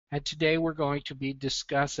and today we're going to be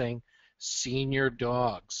discussing senior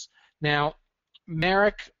dogs. Now,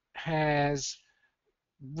 Merrick has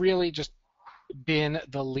really just been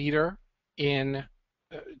the leader in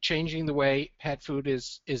changing the way pet food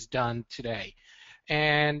is done today.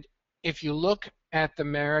 And if you look at the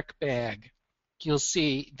Merrick bag, you'll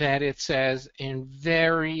see that it says in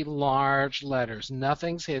very large letters,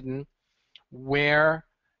 nothing's hidden, where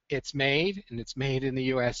it's made, and it's made in the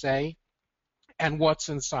USA, and what's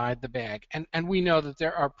inside the bag. And we know that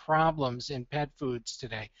there are problems in pet foods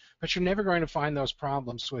today, but you're never going to find those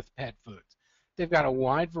problems with pet foods. They've got a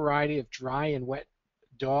wide variety of dry and wet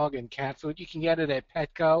dog and cat food. You can get it at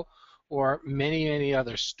Petco or many, many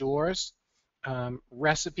other stores.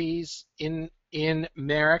 Recipes in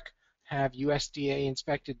Merrick have USDA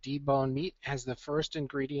inspected deboned meat as the first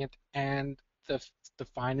ingredient and the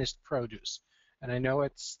finest produce. And I know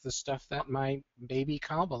it's the stuff that my baby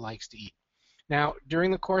Kalba likes to eat. Now,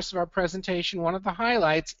 during the course of our presentation, one of the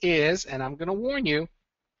highlights is, and I'm going to warn you,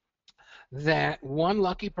 that one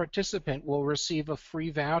lucky participant will receive a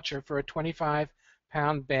free voucher for a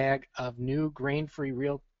 25-pound bag of new grain-free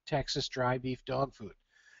real Texas dry beef dog food.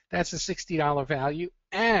 That's a $60 value,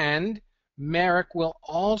 and Merrick will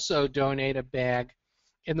also donate a bag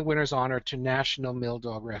in the winner's honor to National Mill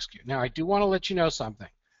Dog Rescue. Now, I do want to let you know something,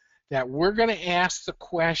 that we're going to ask the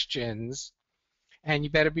questions, and you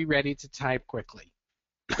better be ready to type quickly.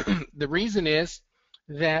 The reason is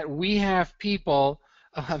that we have people,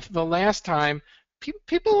 the last time,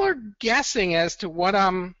 people are guessing as to what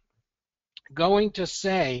I'm going to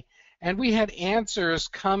say, and we had answers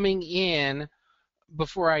coming in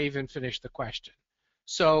before I even finished the question.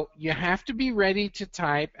 So you have to be ready to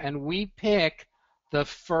type, and we pick the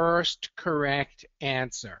first correct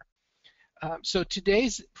answer. So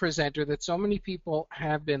today's presenter that so many people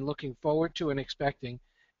have been looking forward to and expecting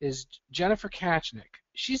is Jennifer Kachnic.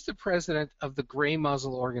 She's the president of the Gray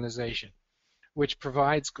Muzzle Organization, which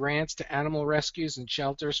provides grants to animal rescues and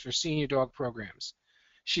shelters for senior dog programs.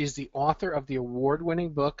 She's the author of the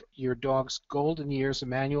award-winning book, Your Dog's Golden Years, a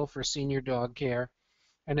Manual for Senior Dog Care,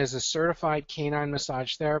 and is a certified canine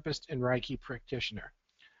massage therapist and Reiki practitioner.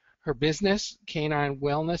 Her business, Canine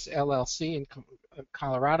Wellness LLC in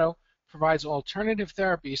Colorado, provides alternative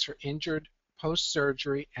therapies for injured,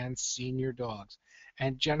 post-surgery, and senior dogs.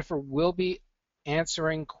 And Jennifer will be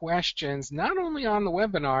answering questions not only on the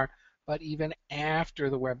webinar, but even after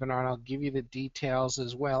the webinar. And I'll give you the details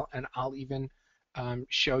as well, and I'll even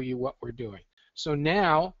show you what we're doing. So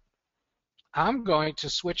now I'm going to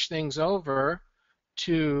switch things over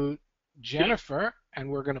to Jennifer, and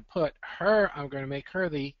we're going to put her, I'm going to make her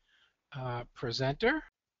the presenter.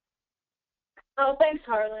 Oh, thanks,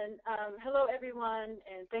 Harlan. Hello, everyone,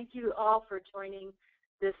 and thank you all for joining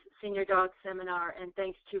this Senior Dog Seminar, and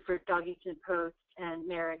thanks for Dogington Post and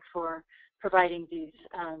Merrick for providing these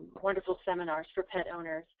wonderful seminars for pet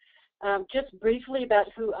owners. Just briefly about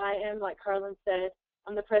who I am, like Harlan said,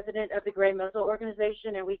 I'm the president of the Gray Muzzle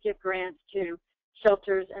Organization, and we give grants to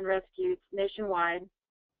shelters and rescues nationwide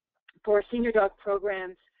for senior dog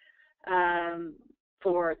programs,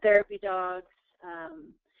 for therapy dogs,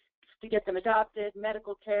 to get them adopted,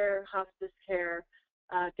 medical care, hospice care,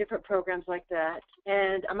 different programs like that.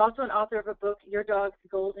 And I'm also an author of a book, Your Dog's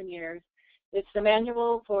Golden Years. It's the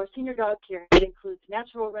manual for senior dog care. It includes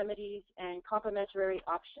natural remedies and complementary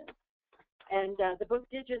options. And the book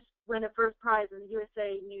did just win a first prize in the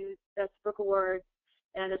USA News Best Book Award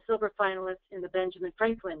and a silver finalist in the Benjamin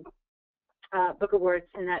Franklin Book Awards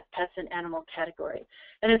in that pets and animal category.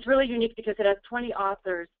 And it's really unique because it has 20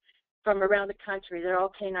 authors from around the country. They're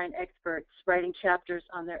all canine experts writing chapters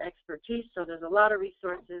on their expertise, so there's a lot of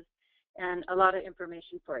resources and a lot of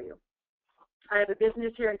information for you. I have a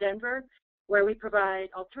business here in Denver where we provide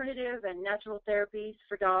alternative and natural therapies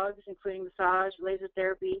for dogs, including massage, laser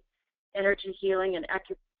therapy, energy healing, and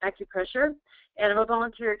acupressure. And I'm a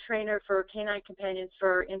volunteer trainer for canine companions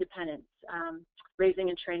for independence, raising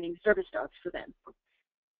and training service dogs for them.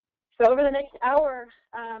 So over the next hour,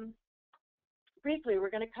 briefly, we're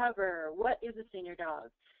going to cover what is a senior dog,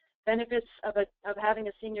 benefits of having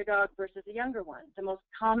a senior dog versus a younger one, the most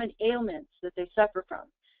common ailments that they suffer from,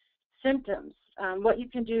 symptoms, what you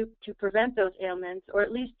can do to prevent those ailments or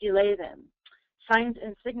at least delay them, signs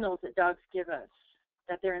and signals that dogs give us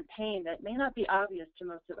that they're in pain that may not be obvious to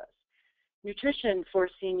most of us, nutrition for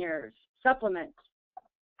seniors, supplements,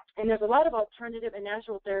 and there's a lot of alternative and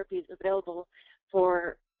natural therapies available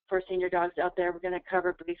for senior dogs out there. We're going to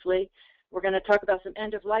cover briefly. We're going to talk about some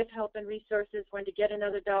end-of-life help and resources, when to get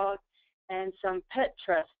another dog, and some pet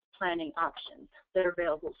trust planning options that are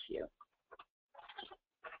available to you.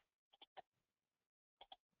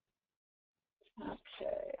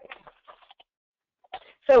 Okay.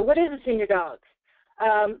 So what is a senior dog?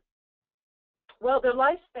 Well, their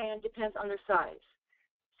lifespan depends on their size.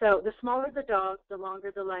 So the smaller the dog, the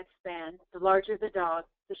longer the lifespan. The larger the dog,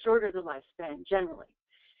 the shorter the lifespan, generally.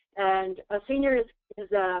 And a senior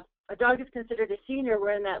a dog is considered a senior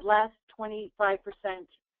when in that last 25%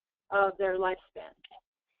 of their lifespan.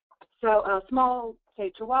 So a small,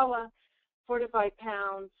 say, Chihuahua, 4 to 5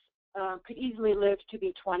 pounds, could easily live to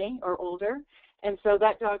be 20 or older. And so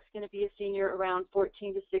that dog's going to be a senior around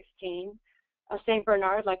 14 to 16. A St.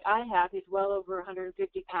 Bernard, like I have, he's well over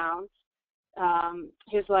 150 pounds.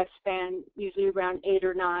 His lifespan usually around 8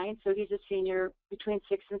 or 9, so he's a senior between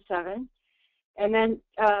 6 and 7. And then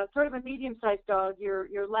sort of a medium-sized dog, your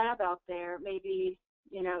lab out there, maybe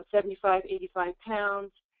 75, 85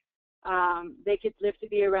 pounds. They could live to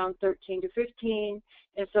be around 13 to 15,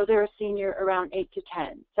 and so they're a senior around 8 to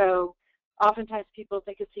 10. So oftentimes people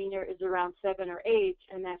think a senior is around 7 or 8,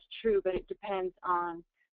 and that's true, but it depends on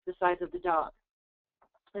the size of the dog.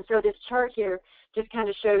 And so this chart here just kind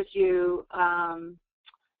of shows you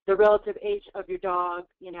the relative age of your dog,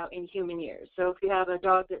 in human years. So if you have a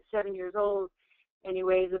dog that's 7 years old and he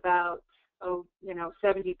weighs about,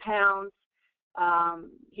 70 pounds,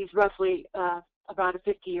 he's roughly about a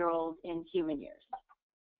 50-year-old in human years.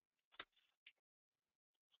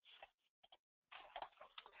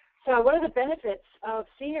 So what are the benefits of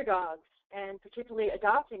senior dogs, and particularly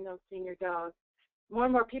adopting those senior dogs? More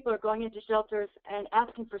and more people are going into shelters and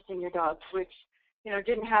asking for senior dogs, which,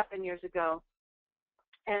 didn't happen years ago.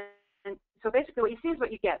 And so basically what you see is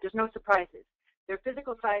what you get. There's no surprises. Their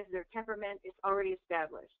physical size, their temperament is already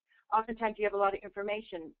established. Oftentimes you have a lot of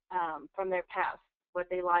information from their past, what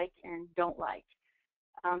they like and don't like.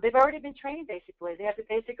 They've already been trained, basically. They have the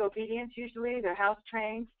basic obedience usually. They're house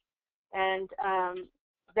trained. And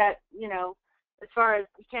that, as far as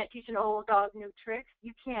you can't teach an old dog new tricks,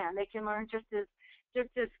 you can. They can learn just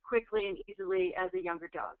as quickly and easily as a younger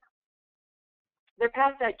dog. They're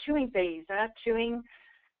past that chewing phase. They're not chewing,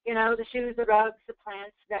 the shoes, the rugs, the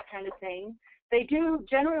plants, that kind of thing. They do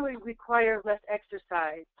generally require less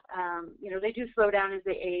exercise. They do slow down as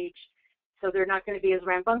they age, so they're not going to be as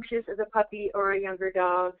rambunctious as a puppy or a younger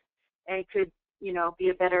dog, and could, be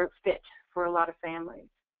a better fit for a lot of families.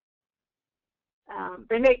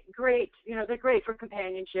 They make great, they're great for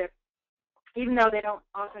companionship. Even though they don't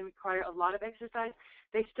often require a lot of exercise,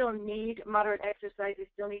 they still need moderate exercise. They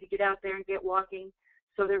still need to get out there and get walking.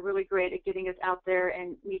 So they're really great at getting us out there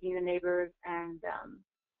and meeting the neighbors and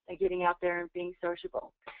getting out there and being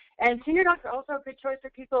sociable. And senior dogs are also a good choice for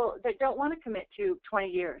people that don't want to commit to 20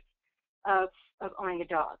 years of owning a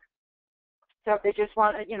dog. So if they just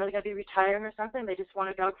want, they're going to be retiring or something, they just want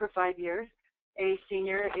a dog for 5 years, a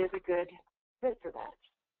senior is a good fit for that.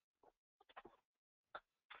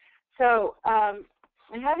 So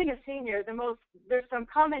in having a senior, there's some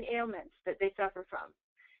common ailments that they suffer from.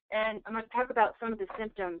 And I'm going to talk about some of the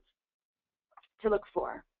symptoms to look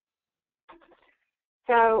for.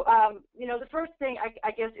 So, the first thing,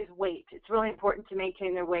 I guess, is weight. It's really important to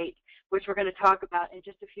maintain their weight, which we're going to talk about in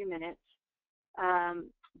just a few minutes.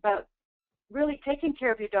 But really taking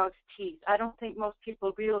care of your dog's teeth. I don't think most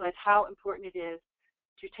people realize how important it is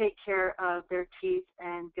to take care of their teeth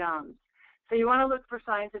and gums. So you want to look for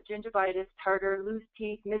signs of gingivitis, tartar, loose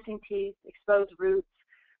teeth, missing teeth, exposed roots,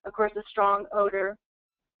 of course, a strong odor.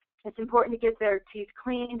 It's important to get their teeth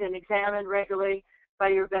cleaned and examined regularly by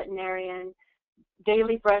your veterinarian.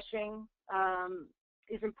 Daily brushing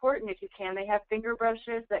is important if you can. They have finger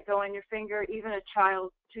brushes that go on your finger. Even a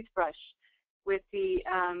child's toothbrush with the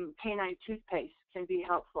canine toothpaste can be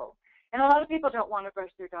helpful. And a lot of people don't want to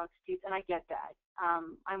brush their dog's teeth, and I get that.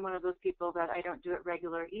 I'm one of those people that I don't do it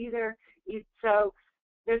regular either. So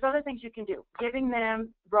there's other things you can do. Giving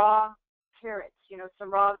them raw carrots,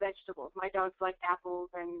 some raw vegetables. My dogs like apples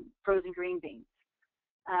and frozen green beans.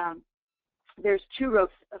 There's churros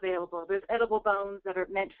available. There's edible bones that are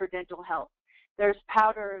meant for dental health. There's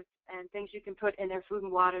powders and things you can put in their food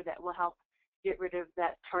and water that will help get rid of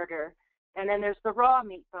that tartar. And then there's the raw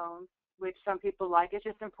meat bones, which some people like. It's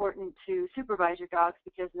just important to supervise your dogs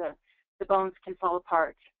because the bones can fall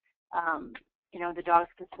apart. The dogs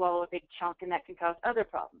can swallow a big chunk, and that can cause other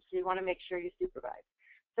problems. So you want to make sure you supervise.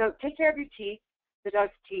 So take care of your teeth, the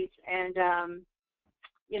dog's teeth, and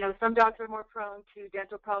some dogs are more prone to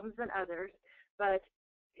dental problems than others. But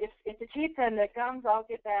if the teeth and the gums all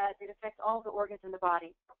get bad, it affects all the organs in the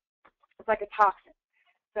body. It's like a toxin.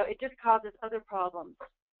 So it just causes other problems.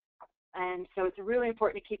 And so it's really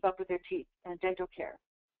important to keep up with their teeth and dental care.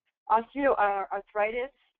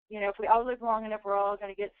 Osteoarthritis, if we all live long enough, we're all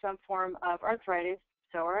going to get some form of arthritis.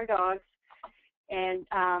 So are our dogs. And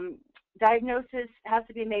Diagnosis has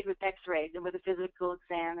to be made with x-rays and with a physical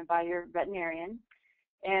exam and by your veterinarian.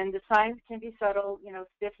 And the signs can be subtle,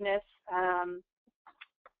 stiffness,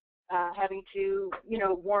 having to,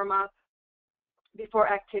 warm up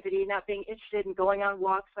before activity, not being interested in going on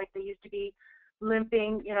walks like they used to be,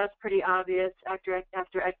 limping, it's pretty obvious after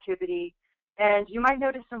activity. And you might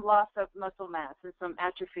notice some loss of muscle mass and some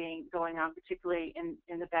atrophying going on, particularly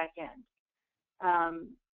in the back end.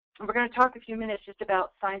 We're going to talk a few minutes just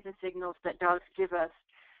about signs and signals that dogs give us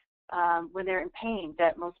when they're in pain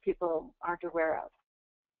that most people aren't aware of.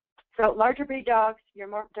 So larger breed dogs, they're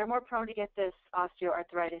more prone to get this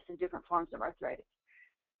osteoarthritis and different forms of arthritis.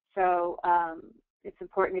 So it's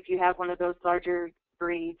important if you have one of those larger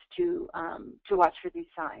breeds to watch for these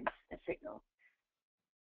signs and signals.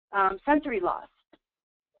 Sensory loss.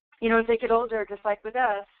 As they get older, just like with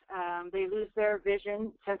us, they lose their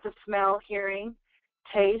vision, sense of smell, hearing,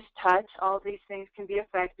 taste, touch. All of these things can be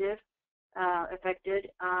affected.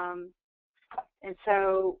 And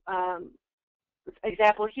so,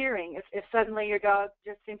 example, hearing. If suddenly your dog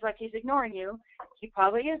just seems like he's ignoring you, he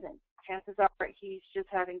probably isn't. Chances are he's just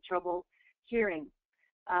having trouble hearing.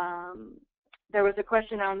 There was a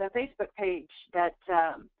question on the Facebook page that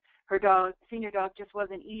her dog, senior dog, just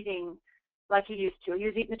wasn't eating like he used to. He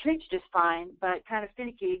was eating the treats just fine, but kind of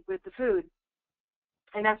finicky with the food.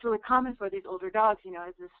 And that's really common for these older dogs,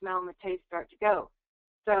 as the smell and the taste start to go.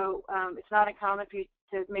 So it's not uncommon for you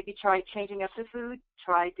to maybe try changing up the food,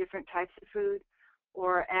 try different types of food,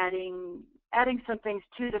 or adding some things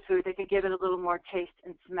to the food that could give it a little more taste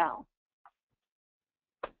and smell.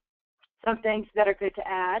 Some things that are good to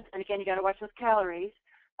add, and again, you got to watch those calories.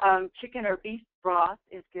 Chicken or beef broth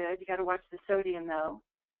is good. You got to watch the sodium though.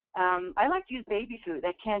 I like to use baby food,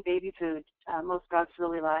 that canned baby food. Most dogs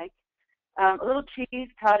really like. A little cheese,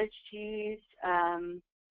 cottage cheese.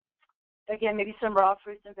 Again, maybe some raw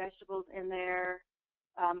fruits and vegetables in there.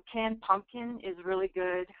 Canned pumpkin is really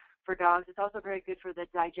good for dogs. It's also very good for the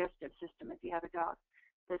digestive system if you have a dog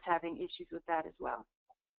that's having issues with that as well.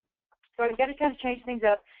 So you got to kind of change things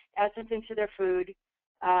up, add some things to their food,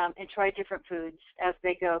 and try different foods as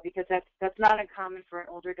they go, because that's not uncommon for an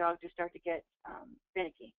older dog to start to get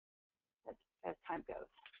finicky as time goes.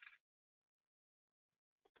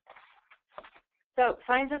 So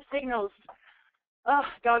signs of signals.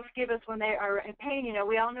 Dogs give us when they are in pain.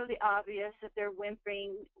 We all know the obvious, if they're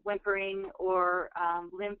whimpering or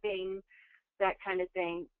limping, that kind of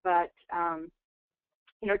thing. But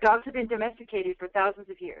dogs have been domesticated for thousands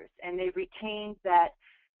of years, and they've retained that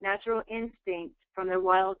natural instinct from their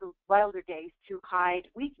wilder days to hide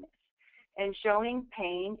weakness. And showing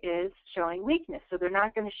pain is showing weakness, so they're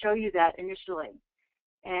not going to show you that initially.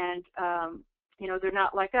 And they're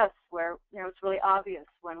not like us, where it's really obvious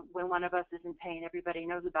when one of us is in pain. Everybody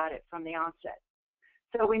knows about it from the onset.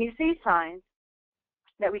 So when you see signs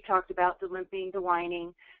that we talked about, the limping, the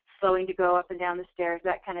whining, slowing to go up and down the stairs,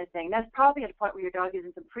 that kind of thing, that's probably at a point where your dog is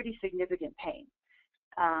in some pretty significant pain.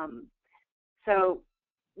 So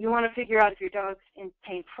you want to figure out if your dog's in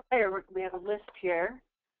pain prior. We have a list here.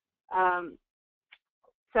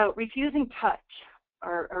 So refusing touch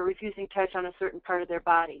or refusing touch on a certain part of their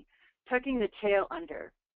body, tucking the tail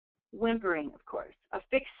under, whimpering, of course, a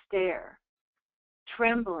fixed stare,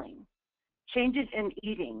 trembling, changes in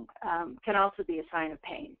eating can also be a sign of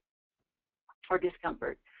pain or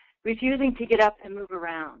discomfort. Refusing to get up and move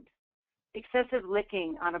around, excessive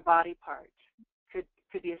licking on a body part could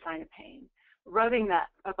be a sign of pain. Rubbing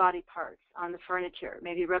a body part on the furniture,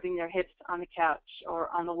 maybe rubbing their hips on the couch or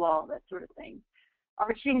on the wall, that sort of thing.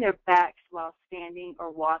 Arching their backs while standing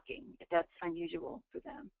or walking, if that's unusual for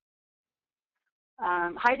them.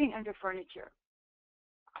 Hiding under furniture.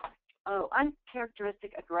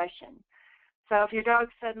 Uncharacteristic aggression. So if your dog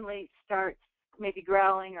suddenly starts maybe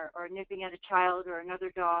growling or nipping at a child or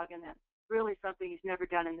another dog, and that's really something he's never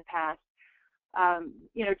done in the past,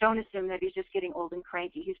 don't assume that he's just getting old and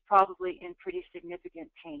cranky. He's probably in pretty significant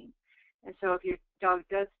pain. And so if your dog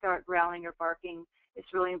does start growling or barking,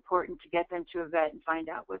 it's really important to get them to a vet and find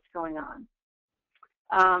out what's going on.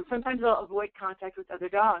 Sometimes they'll avoid contact with other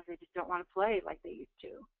dogs. They just don't want to play like they used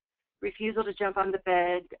to. Refusal to jump on the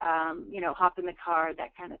bed, hop in the car,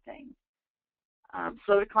 that kind of thing.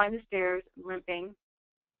 Slow to climb the stairs, limping,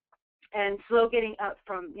 and slow getting up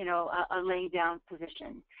from, a laying down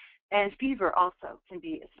position. And fever also can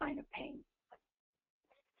be a sign of pain.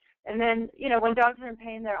 And then, when dogs are in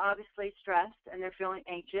pain, they're obviously stressed and they're feeling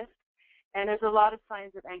anxious. And there's a lot of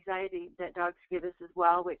signs of anxiety that dogs give us as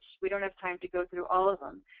well, which we don't have time to go through all of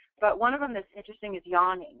them. But one of them that's interesting is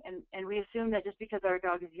yawning. And we assume that just because our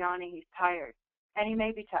dog is yawning, he's tired. And he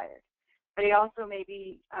may be tired. But he also may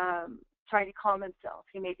be trying to calm himself.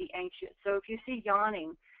 He may be anxious. So if you see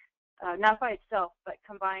yawning, not by itself, but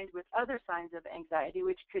combined with other signs of anxiety,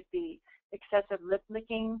 which could be excessive lip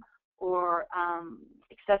licking or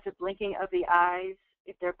excessive blinking of the eyes,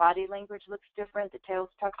 if their body language looks different, the tail's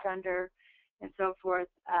tucked under, and so forth.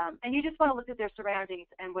 And you just want to look at their surroundings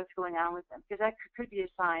and what's going on with them, because that could be a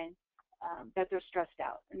sign that they're stressed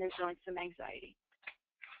out and they're showing some anxiety.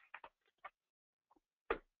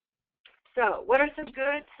 So what are some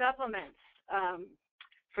good supplements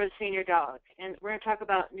for the senior dog? And we're going to talk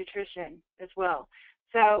about nutrition as well.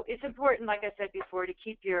 So it's important, like I said before, to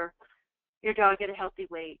keep your dog at a healthy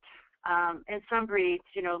weight. And some breeds,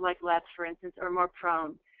 you know, like Labs, for instance, are more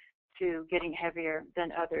prone to getting heavier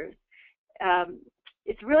than others.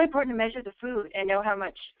 It's really important to measure the food and know how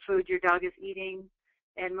much food your dog is eating.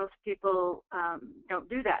 And most people don't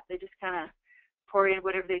do that. They just kind of pour in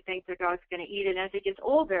whatever they think their dog's going to eat. And as he gets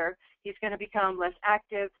older, he's going to become less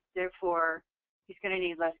active. Therefore, he's going to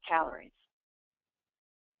need less calories.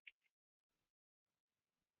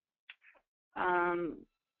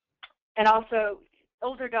 And also,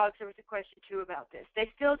 older dogs, there was a question too about this.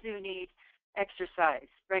 They still do need exercise,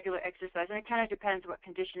 regular exercise, and it kind of depends what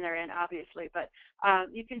condition they're in, obviously. But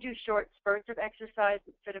you can do short spurts of exercise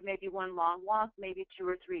instead of maybe one long walk, maybe 2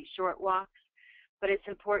 or 3 short walks. But it's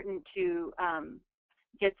important to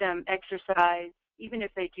get them exercise, even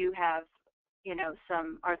if they do have, you know,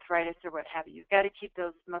 some arthritis or what have you. You've got to keep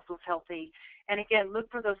those muscles healthy. And again,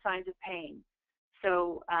 look for those signs of pain.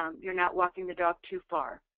 So you're not walking the dog too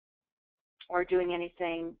far or doing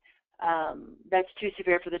anything that's too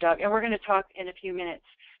severe for the dog. And we're going to talk in a few minutes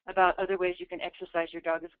about other ways you can exercise your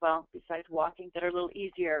dog as well, besides walking, that are a little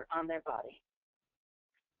easier on their body.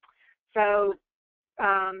 So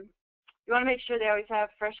you want to make sure they always have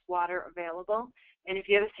fresh water available. And if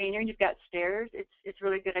you have a senior and you've got stairs, it's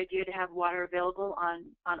really a good idea to have water available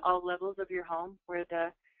on all levels of your home where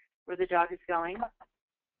the dog is going.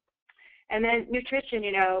 And then nutrition,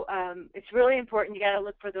 you know, it's really important. You got to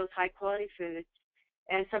look for those high quality foods.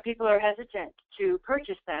 And some people are hesitant to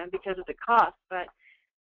purchase them because of the cost, but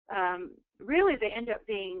really they end up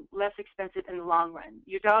being less expensive in the long run.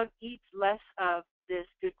 Your dog eats less of this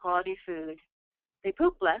good quality food. They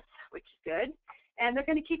poop less, which is good, and they're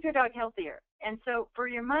going to keep your dog healthier. And so for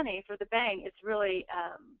your money, for the bang, it's really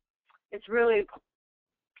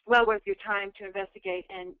well worth your time to investigate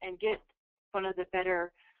and get one of the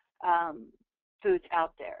better foods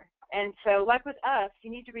out there. And so like with us,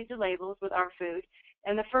 you need to read the labels with our food,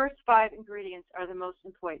 and the first 5 ingredients are the most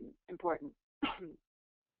important.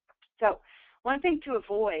 So one thing to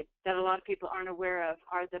avoid that a lot of people aren't aware of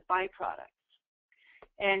are the byproducts.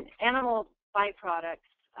 And animal byproducts,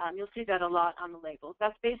 you'll see that a lot on the labels.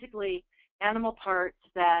 That's basically animal parts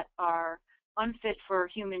that are unfit for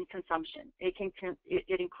human consumption. It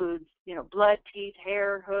includes, you know, blood, teeth,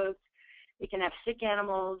 hair, hooves. It can have sick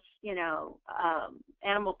animals, you know,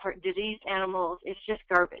 diseased animals. It's just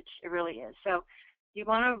garbage. It really is. So you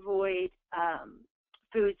want to avoid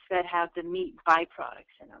foods that have the meat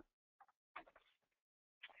byproducts in them.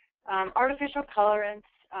 Artificial colorants,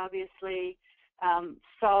 obviously,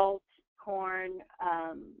 salt, corn,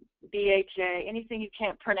 BHA, anything you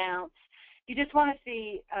can't pronounce. You just want to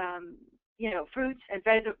see, you know, fruits and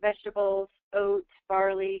vegetables, oats,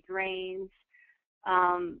 barley, grains.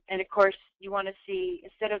 And of course, you want to see,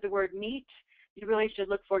 instead of the word meat, you really should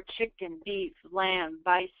look for chicken, beef, lamb,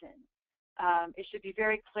 bison. It should be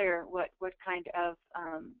very clear what kind of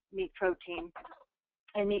meat protein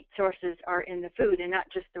and meat sources are in the food, and not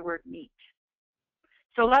just the word meat.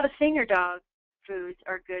 So a lot of senior dog foods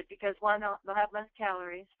are good because, one, they'll have less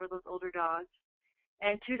calories for those older dogs,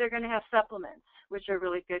 and 2, they're going to have supplements, which are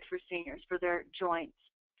really good for seniors, for their joints.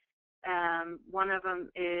 One of them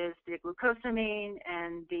is the glucosamine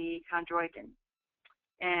and the chondroitin.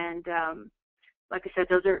 And like I said,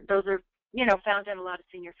 those are you know, found in a lot of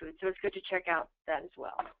senior foods, so it's good to check out that as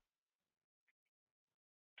well.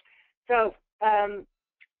 So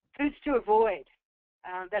foods to avoid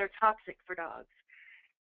that are toxic for dogs.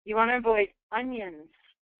 You want to avoid onions,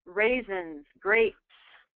 raisins, grapes,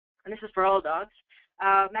 and this is for all dogs,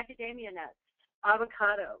 macadamia nuts,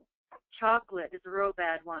 avocado, chocolate is a real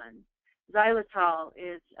bad one, xylitol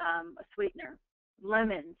is a sweetener,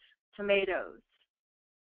 lemons, tomatoes,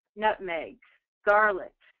 nutmeg,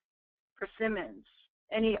 garlic, persimmons,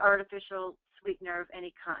 any artificial sweetener of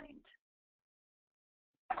any kind.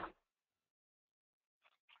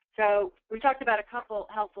 So we talked about a couple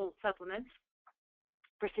helpful supplements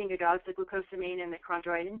for senior dogs, the glucosamine and the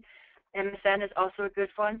chondroitin. MSM is also a good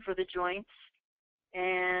one for the joints.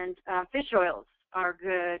 And fish oils are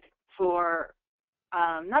good for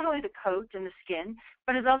not only the coat and the skin,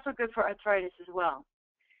 but it's also good for arthritis as well.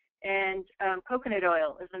 And coconut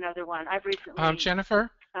oil is another one. I've recently. Jennifer?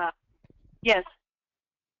 Yes.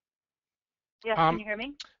 Yes, can Um, you hear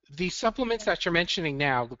me? the supplements that you're mentioning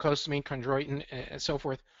now, glucosamine, chondroitin, and so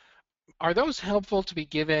forth, are those helpful to be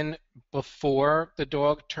given before the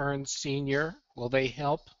dog turns senior? Will they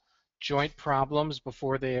help joint problems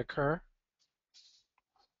before they occur?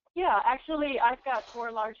 Yeah, actually, I've got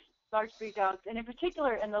 4 large breed dogs, and in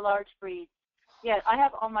particular in the large breeds. Yeah, I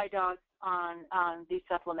have all my dogs on these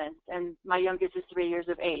supplements, and my youngest is 3 years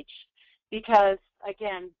of age, because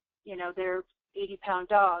again, they're 80-pound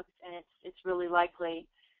dogs, and it's really likely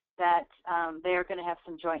that they are going to have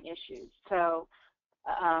some joint issues. So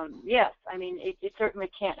yes, I mean it certainly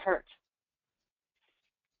can't hurt.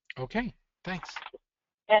 Okay, thanks.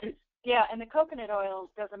 And yeah, and the coconut oil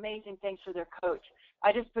does amazing things for their coat.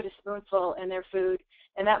 I just put a spoonful in their food,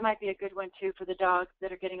 and that might be a good one too for the dogs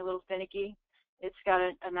that are getting a little finicky. It's got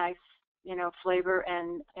a nice, flavor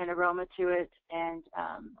and aroma to it, and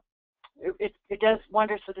it does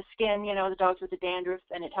wonders for the skin. The dogs with the dandruff,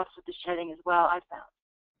 and it helps with the shedding as well, I've found.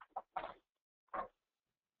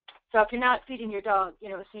 So if you're not feeding your dog,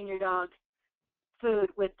 a senior dog, food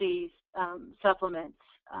with these supplements,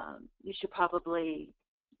 you should probably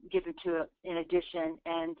give it to it in addition.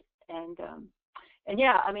 And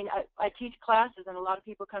yeah, I mean, I teach classes, and a lot of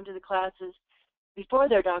people come to the classes before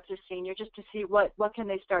their dogs are senior just to see what can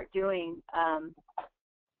they start doing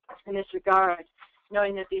in this regard,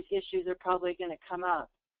 knowing that these issues are probably going to come up.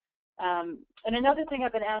 And another thing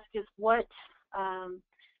I've been asked is what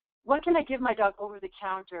can I give my dog over the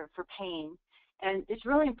counter for pain? And it's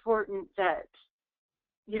really important that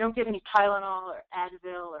you don't give any Tylenol or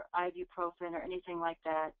Advil or ibuprofen or anything like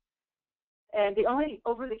that. And the only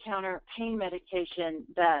over-the-counter pain medication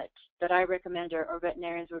that I recommend or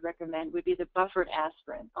veterinarians would recommend would be the buffered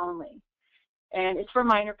aspirin only. And it's for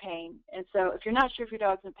minor pain. And so if you're not sure if your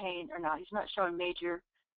dog's in pain or not, he's not showing major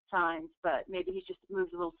signs, but maybe he just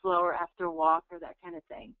moves a little slower after a walk or that kind of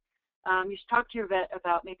thing. You should talk to your vet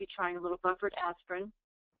about maybe trying a little buffered aspirin.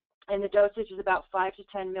 And the dosage is about 5 to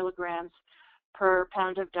 10 milligrams per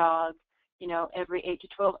pound of dog, every 8 to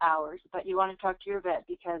 12 hours. But you want to talk to your vet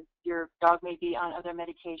because your dog may be on other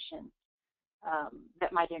medications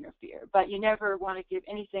that might interfere. But you never want to give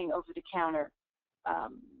anything over the counter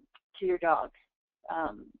to your dog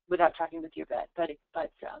without talking with your vet. But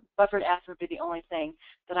buffered aspirin would be the only thing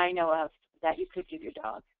that I know of that you could give your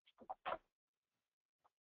dog.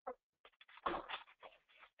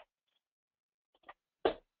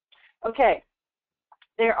 Okay.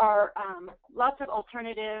 There are lots of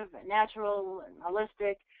alternative, natural, and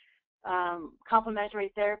holistic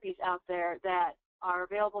complementary therapies out there that are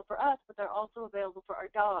available for us, but they're also available for our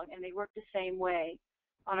dog, and they work the same way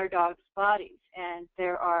on our dog's bodies. And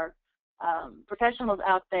there are professionals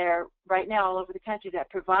out there right now all over the country that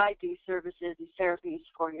provide these services, these therapies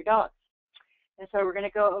for your dogs. And so we're going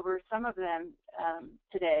to go over some of them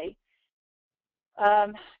today.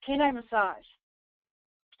 Canine massage.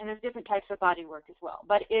 And there's different types of body work as well,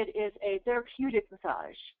 but it is a therapeutic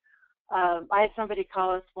massage. I had somebody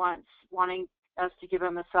call us once wanting us to give a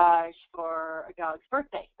massage for a dog's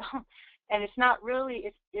birthday, and it's not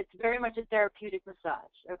really. It's very much a therapeutic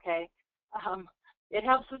massage. Okay, it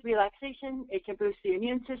helps with relaxation. It can boost the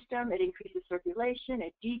immune system. It increases circulation.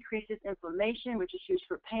 It decreases inflammation, which is used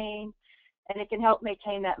for pain, and it can help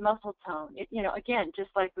maintain that muscle tone. Again, just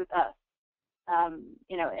like with us,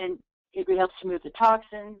 and it helps to move the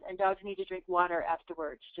toxins, and dogs need to drink water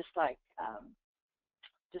afterwards, just like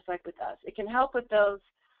with us. It can help with those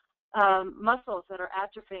muscles that are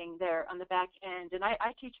atrophying there on the back end. And I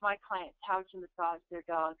teach my clients how to massage their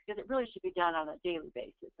dogs because it really should be done on a daily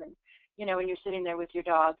basis. And, when you're sitting there with your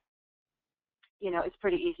dog, it's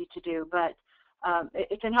pretty easy to do. But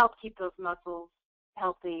it can help keep those muscles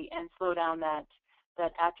healthy and slow down that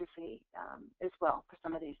atrophy as well for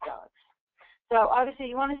some of these dogs. So obviously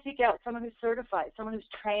you want to seek out someone who's certified, someone who's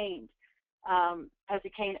trained as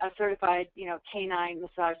a certified, canine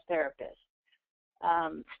massage therapist.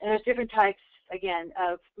 And there's different types, again,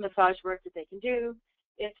 of massage work that they can do.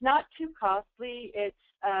 It's not too costly. It's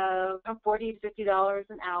 $40 to $50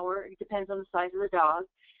 an hour. It depends on the size of the dog.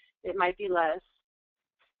 It might be less.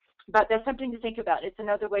 But that's something to think about. It's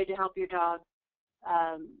another way to help your dog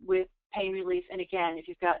with pain relief. And again, if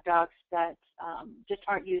you've got dogs that just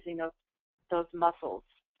aren't using those muscles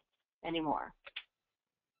anymore.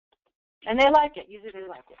 And they like it. Usually they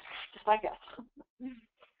like it, just like us.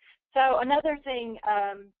 So another thing,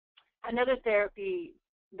 another therapy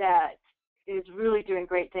that is really doing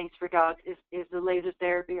great things for dogs is the laser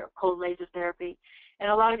therapy or cold laser therapy. And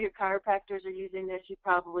a lot of your chiropractors are using this.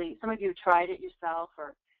 Some of you have tried it yourself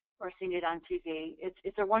or seen it on TV.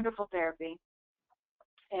 It's a wonderful therapy,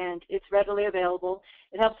 and it's readily available.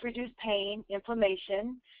 It helps reduce pain,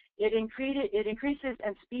 inflammation. It increases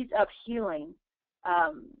and speeds up healing.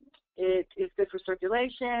 It is good for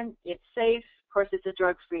circulation. It's safe. Of course, it's a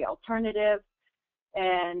drug-free alternative.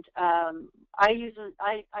 And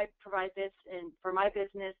I provide this for my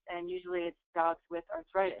business, and usually it's dogs with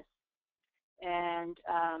arthritis. And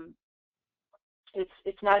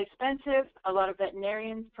it's not expensive. A lot of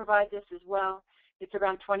veterinarians provide this as well. It's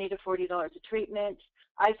around $20 to $40 a treatment.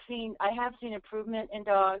 I have seen improvement in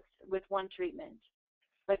dogs with one treatment,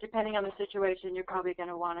 but depending on the situation, you're probably going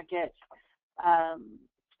to want to get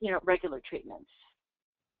regular treatments.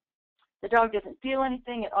 The dog doesn't feel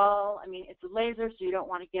anything at all. I mean, it's a laser, so you don't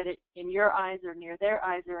want to get it in your eyes or near their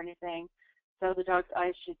eyes or anything. So the dog's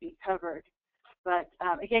eyes should be covered. But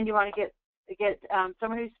again, you want to get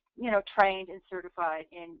someone who's trained and certified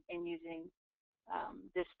in using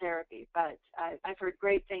this therapy. But I've heard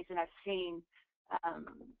great things, and I've seen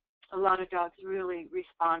a lot of dogs really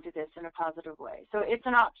respond to this in a positive way. So it's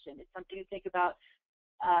an option. It's something to think about,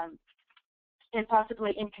 and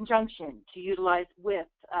possibly in conjunction to utilize with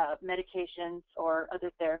medications or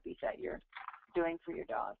other therapies that you're doing for your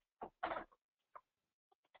dog.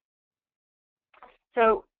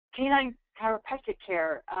 So canine chiropractic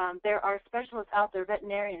care, there are specialists out there,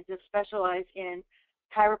 veterinarians that specialize in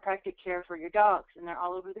chiropractic care for your dogs, and they're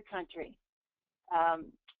all over the country.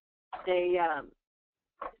 They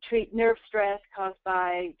treat nerve stress caused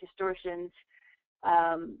by distortions,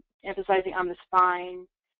 emphasizing on the spine.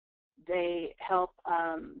 They help,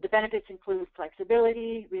 the benefits include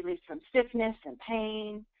flexibility, release from stiffness and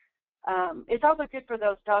pain. It's also good for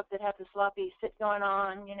those dogs that have the sloppy sit going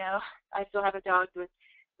on. I still have a dog with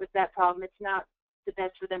that problem. It's not the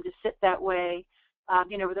best for them to sit that way,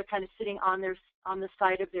 where they're kind of sitting on the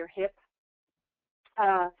side of their hip.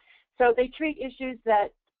 So they treat issues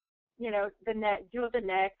that, deal with the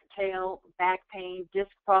neck, tail, back pain, disc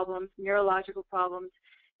problems, neurological problems,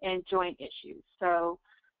 and joint issues. So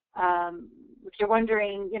if you're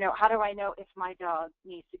wondering, how do I know if my dog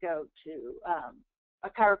needs to go to a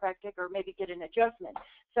chiropractic or maybe get an adjustment?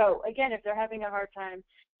 So again, if they're having a hard time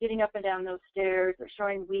getting up and down those stairs or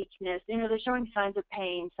showing weakness, they're showing signs of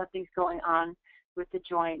pain, something's going on with the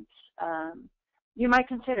joints, you might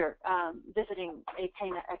consider visiting a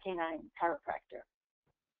canine chiropractor.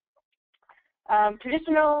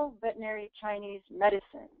 Traditional veterinary Chinese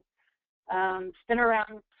medicine. It's been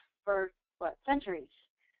around for, centuries.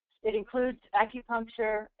 It includes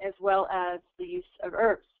acupuncture as well as the use of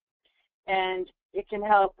herbs. And it can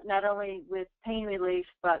help not only with pain relief,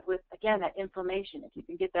 but with, again, that inflammation. If you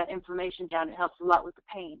can get that inflammation down, it helps a lot with the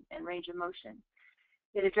pain and range of motion.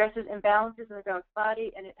 It addresses imbalances in the dog's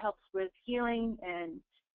body, and it helps with healing and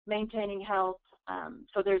maintaining health.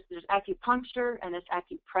 So there's acupuncture and there's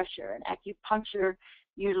acupressure. And acupuncture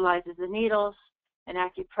utilizes the needles, and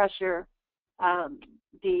acupressure,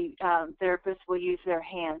 the therapist will use their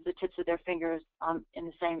hands, the tips of their fingers, in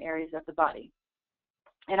the same areas of the body.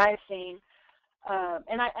 And I've seen,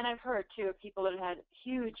 and I've heard too of people that have had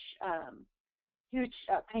huge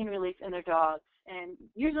pain relief in their dogs. And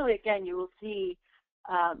usually, again, you will see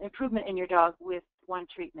improvement in your dog with one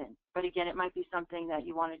treatment. But again, it might be something that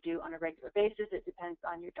you want to do on a regular basis. It depends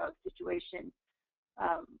on your dog's situation.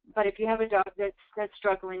 But if you have a dog that's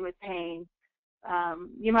struggling with pain,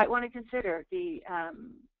 you might want to consider the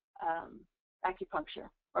acupuncture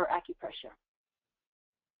or acupressure.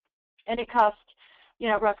 And it costs,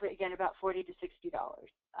 roughly, again, about $40 to $60.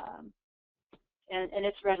 And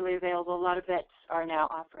it's readily available. A lot of vets are now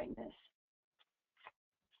offering this.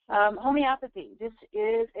 Homeopathy. This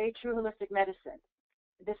is a true holistic medicine.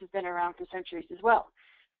 This has been around for centuries as well.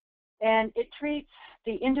 And it treats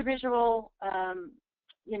the individual,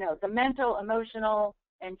 the mental, emotional,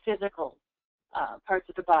 and physical parts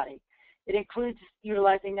of the body. It includes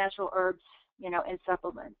utilizing natural herbs, and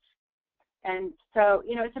supplements. And so,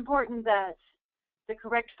 it's important that the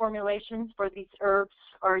correct formulations for these herbs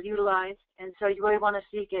are utilized. And so you really want to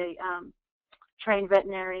seek a trained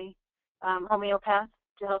veterinary homeopath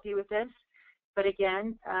to help you with this. But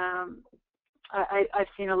again, I've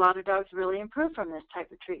seen a lot of dogs really improve from this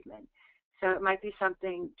type of treatment. So it might be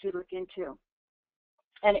something to look into.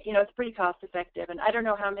 And, it's pretty cost effective. And I don't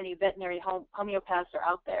know how many veterinary homeopaths are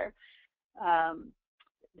out there.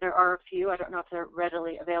 There are a few. I don't know if they're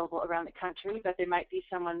readily available around the country, but there might be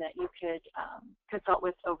someone that you could consult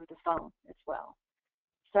with over the phone as well.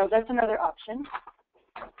 So that's another option.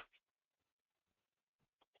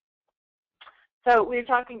 So we were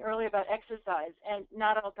talking earlier about exercise, and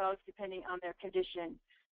not all dogs, depending on their condition,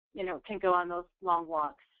 can go on those long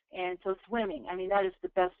walks. And so swimming, I mean, that is the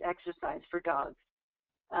best exercise for dogs.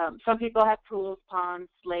 Some people have pools, ponds,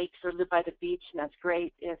 lakes, or live by the beach, and that's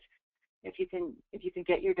great if you can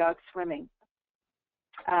get your dog swimming.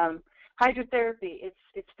 Hydrotherapy,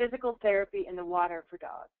 it's physical therapy in the water for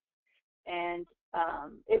dogs, and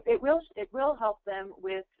it will help them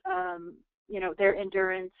with their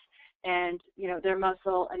endurance and their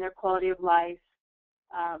muscle and their quality of life.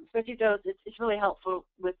 Especially those, it's really helpful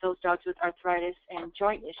with those dogs with arthritis and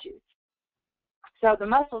joint issues. So the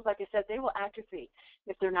muscles, like I said, they will atrophy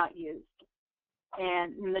if they're not used,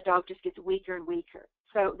 and the dog just gets weaker and weaker.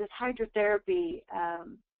 So this hydrotherapy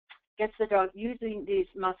gets the dog using these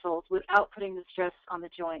muscles without putting the stress on the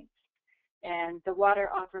joints. And the water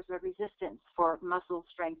offers a resistance for muscle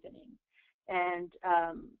strengthening. And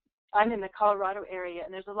I'm in the Colorado area,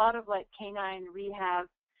 and there's a lot of like canine rehab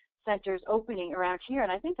centers opening around here,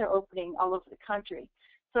 and I think they're opening all over the country.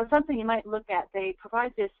 So it's something you might look at. They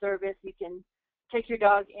provide this service. You can take your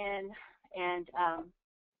dog in and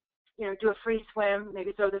do a free swim,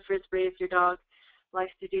 maybe throw the frisbee if your dog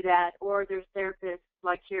likes to do that, or there's therapists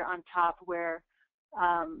like here on top where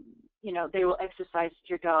they will exercise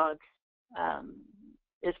your dog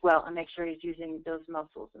as well and make sure he's using those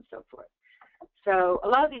muscles and so forth. So a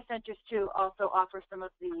lot of these centers too also offer some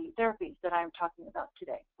of the therapies that I'm talking about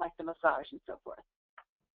today, like the massage and so forth.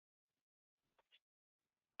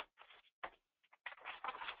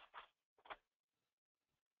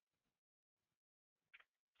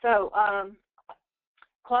 So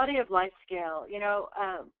quality of life scale,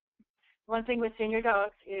 one thing with senior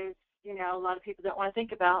dogs is, a lot of people don't want to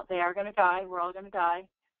think about, they are going to die, we're all going to die.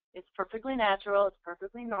 It's perfectly natural, it's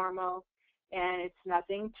perfectly normal, and it's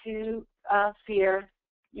nothing to fear.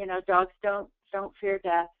 Dogs don't fear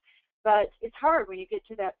death. But it's hard when you get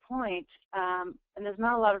to that point, and there's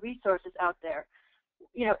not a lot of resources out there.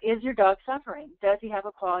 Is your dog suffering? Does he have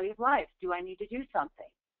a quality of life? Do I need to do something?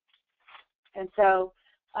 And so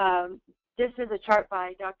this is a chart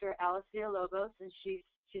by Dr. Alice Villalobos, and she's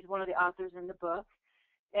one of the authors in the book.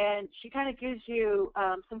 And she kind of gives you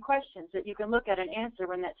some questions that you can look at and answer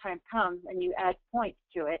when that time comes, and you add points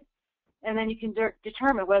to it. And then you can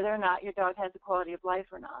determine whether or not your dog has a quality of life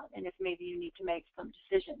or not, and if maybe you need to make some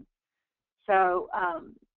decisions. So,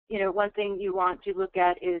 one thing you want to look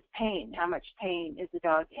at is pain. How much pain is the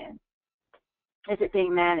dog in? Is it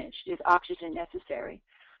being managed? Is oxygen necessary?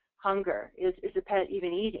 Hunger. Is the pet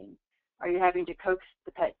even eating? Are you having to coax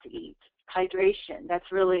the pet to eat? Hydration.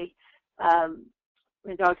 That's really,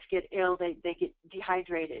 when dogs get ill, they get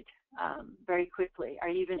dehydrated very quickly. Are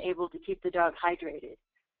you even able to keep the dog hydrated?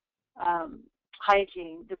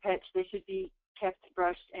 Hygiene. The pets, they should be kept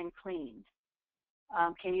brushed and cleaned.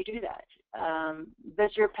 Can you do that?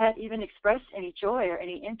 Does your pet even express any joy or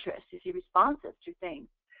any interest? Is he responsive to things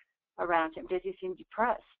around him? Does he seem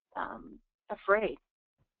depressed, afraid?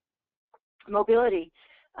 Mobility.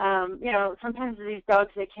 Sometimes these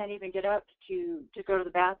dogs, they can't even get up to go to the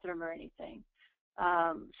bathroom or anything.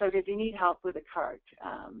 So does he need help with a cart?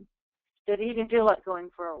 Does he even feel like going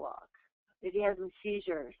for a walk? Does he have some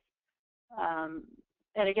seizures?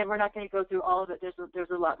 And again, we're not going to go through all of it. There's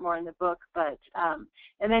a lot more in the book, but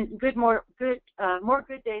and then more good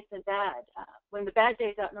days than bad. When the bad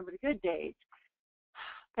days outnumber the good days,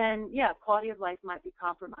 then quality of life might be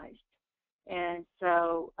compromised. And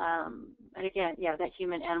so, and again, that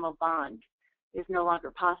human-animal bond is no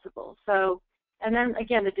longer possible. So, and then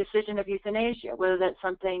again, the decision of euthanasia, whether that's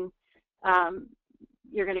something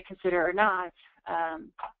you're going to consider or not.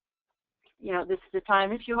 This is the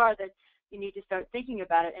time, if you are, that you need to start thinking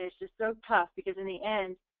about it. And it's just so tough because in the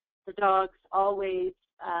end, the dogs always,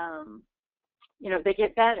 they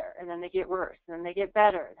get better and then they get worse, and then they get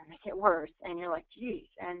better and then they get worse. And you're like, geez,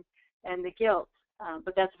 and the guilt,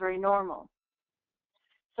 but that's very normal.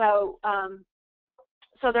 So,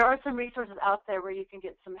 so there are some resources out there where you can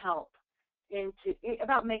get some help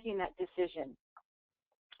about making that decision.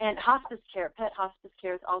 And hospice care, pet hospice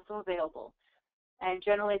care is also available. And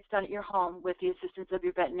generally it's done at your home with the assistance of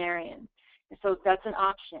your veterinarian. And so that's an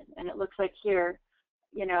option. And it looks like here,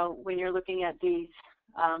 when you're looking at these,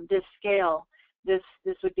 this scale, this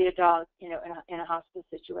would be a dog, in a hospice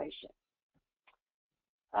situation.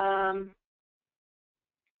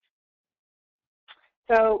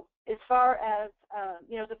 So as far as,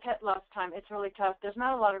 the pet loss time, it's really tough. There's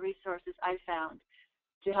not a lot of resources I found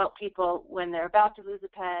to help people when they're about to lose a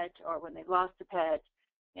pet or when they've lost a pet.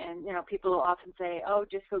 And, people will often say, oh,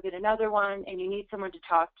 just go get another one, and you need someone to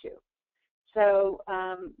talk to. So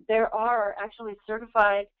there are actually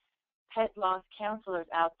certified pet loss counselors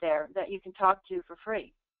out there that you can talk to for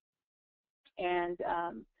free. And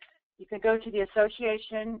you can go to the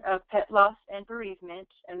Association of Pet Loss and Bereavement,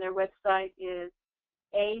 and their website is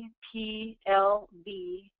aplb.org,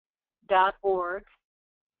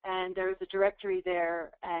 and there's a directory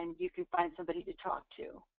there, and you can find somebody to talk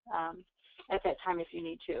to at that time if you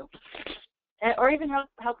need to, or even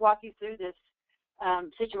help walk you through this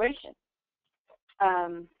situation.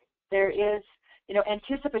 There is,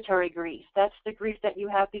 anticipatory grief. That's the grief that you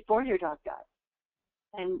have before your dog dies,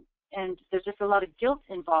 and there's just a lot of guilt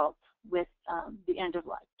involved with the end of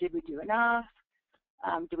life. Did we do enough?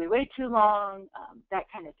 Did we wait too long? That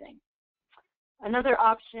kind of thing. Another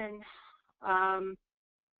option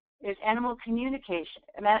is animal communication.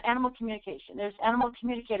 There's animal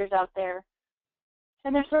communicators out there,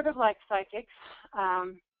 and they're sort of like psychics.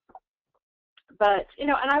 But,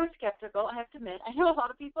 and I was skeptical, I have to admit. I know a lot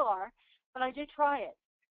of people are, but I did try it.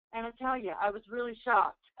 And I tell you, I was really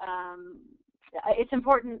shocked. It's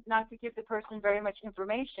important not to give the person very much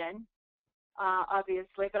information,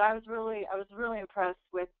 obviously, but I was really impressed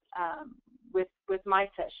with my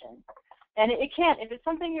session. And it can, if it's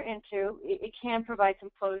something you're into, it can provide some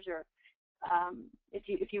closure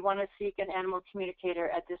if you want to seek an animal communicator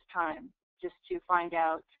at this time, just to find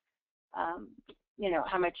out,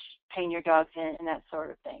 how much pain your dog's in and that sort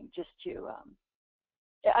of thing. Just to,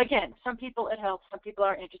 again, some people it helps, some people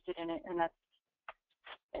are interested in it, and that's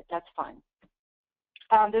fine.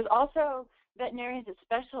 There's also veterinarians that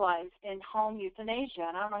specialize in home euthanasia,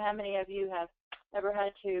 and I don't know how many of you have ever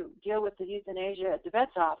had to deal with the euthanasia at the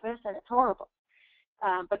vet's office, and it's horrible.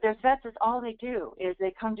 But there's vets that all they do is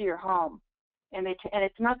they come to your home, and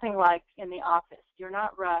it's nothing like in the office. You're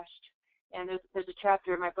not rushed, and there's a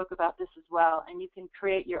chapter in my book about this as well, and you can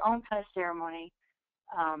create your own kind of ceremony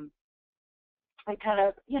and kind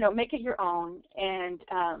of, make it your own, and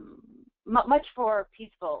much more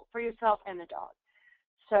peaceful for yourself and the dog.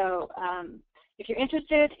 So if you're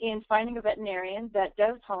interested in finding a veterinarian that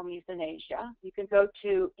does home euthanasia, you can go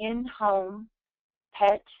to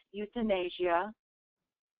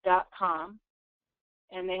inhomepeteuthanasia.com,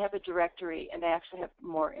 and they have a directory, and they actually have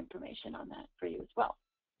more information on that for you as well.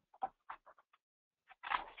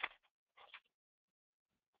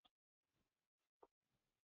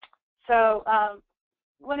 So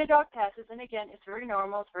when a dog passes, and again, it's very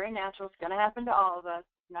normal, it's very natural, it's going to happen to all of us,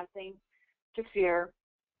 nothing to fear.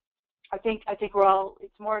 I think we're all,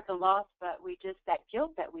 it's more the loss, but that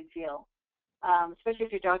guilt that we feel, especially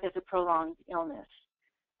if your dog has a prolonged illness.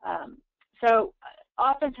 So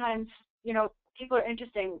oftentimes, people are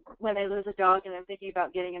interesting when they lose a dog and they're thinking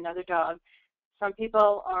about getting another dog. Some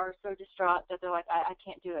people are so distraught that they're like, I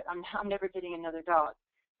can't do it. I'm never getting another dog.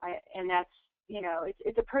 And that's,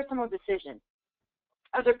 it's a personal decision.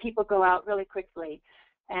 Other people go out really quickly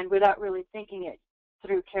and without really thinking it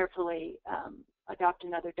through carefully, adopt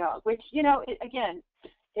another dog, which,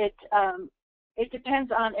 it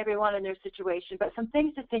depends on everyone and their situation. But some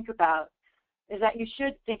things to think about is that you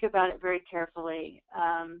should think about it very carefully.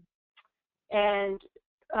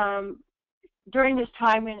 During this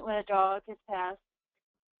time when a dog has passed,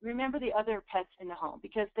 remember the other pets in the home,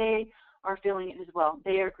 because they are feeling it as well.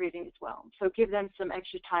 They are grieving as well. So give them some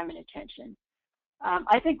extra time and attention.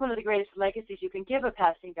 I think one of the greatest legacies you can give a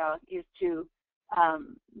passing dog is to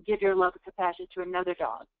give your love and compassion to another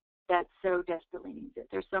dog that so desperately needs it.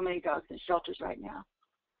 There's so many dogs in shelters right now.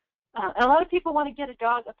 And a lot of people want to get a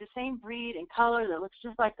dog of the same breed and color that looks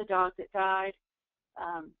just like the dog that died.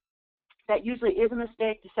 That usually is a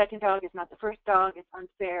mistake. The second dog is not the first dog. It's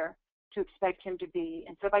unfair to expect him to be.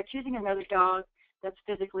 And so by choosing another dog that's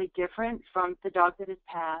physically different from the dog that has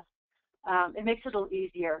passed, it makes it a little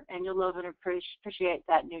easier, and you'll love and appreciate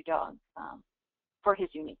that new dog for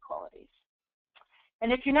his unique qualities.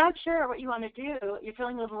 And if you're not sure what you want to do, you're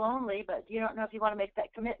feeling a little lonely, but you don't know if you want to make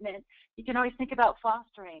that commitment, you can always think about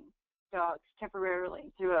fostering dogs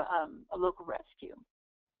temporarily through a local rescue.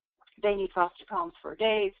 They need foster homes for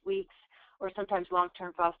days, weeks, or sometimes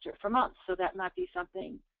long-term foster for months, so that might be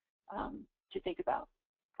something to think about.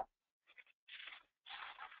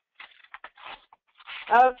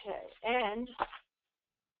 Okay, and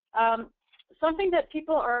something that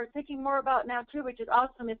people are thinking more about now too, which is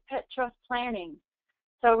awesome, is pet trust planning.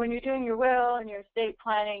 So when you're doing your will and your estate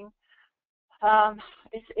planning,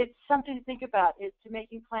 it's something to think about, is to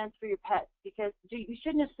making plans for your pets, because you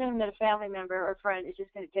shouldn't assume that a family member or friend is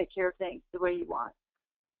just going to take care of things the way you want.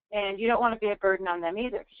 And you don't want to be a burden on them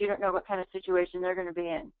either, because you don't know what kind of situation they're going to be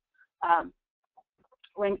in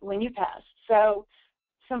when you pass. So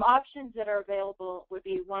some options that are available would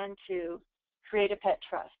be, one, to create a pet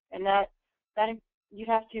trust, and that you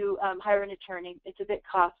have to hire an attorney. It's a bit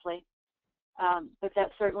costly. but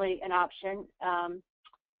that's certainly an option.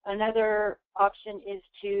 Another option is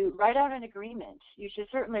to write out an agreement. You should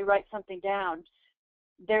certainly write something down.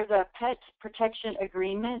 There's a pet protection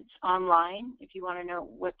agreement online if you want to know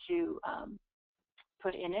what to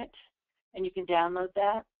put in it, and you can download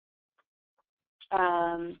that.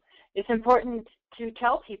 It's important to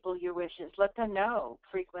tell people your wishes. Let them know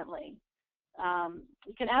frequently.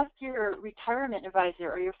 You can ask your retirement advisor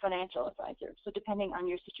or your financial advisor. So depending on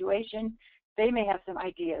your situation, they may have some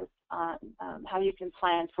ideas on how you can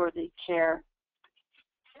plan for the care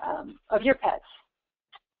of your pets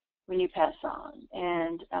when you pass on.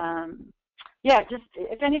 And yeah, just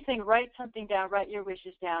if anything, write something down, write your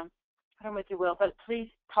wishes down, put them with your will, but please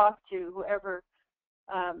talk to whoever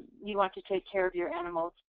you want to take care of your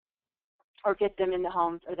animals or get them in the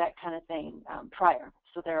homes or that kind of thing prior,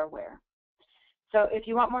 so they're aware. So if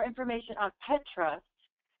you want more information on Pet Trust,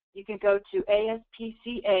 you can go to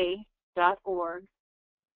aspca.org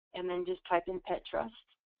and then just type in Pet Trust,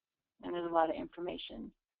 and there's a lot of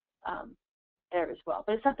information there as well.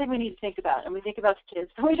 But it's something we need to think about, and we think about the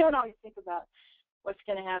kids, but we don't always think about what's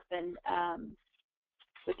going to happen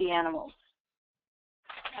with the animals,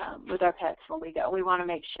 with our pets when we go. We want to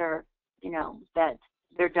make sure, you know, that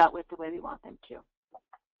they're dealt with the way we want them to.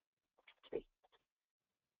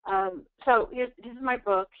 So this is my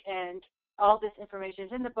book, and all this information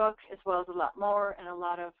is in the book, as well as a lot more and a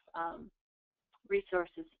lot of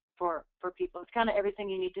resources for people. It's kind of everything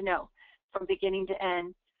you need to know from beginning to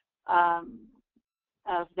end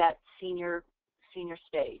of that senior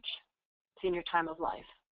stage, senior time of life.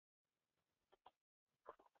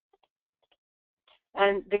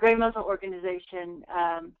 And the Gray Muzzle Organization,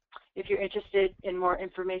 if you're interested in more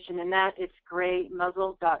information than that, it's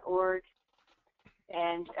graymuzzle.org.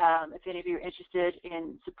 And if any of you are interested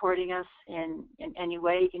in supporting us in any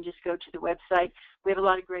way, you can just go to the website. We have a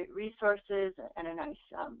lot of great resources and a nice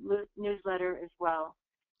newsletter as well.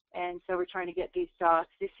 And so we're trying to get these dogs,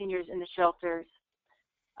 these seniors in the shelters,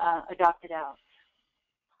 adopted out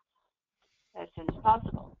as soon as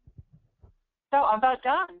possible. So I'm about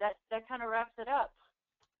done. That kind of wraps it up.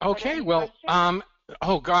 Okay, well,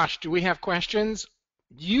 oh gosh, do we have questions?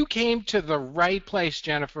 You came to the right place,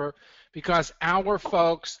 Jennifer, because our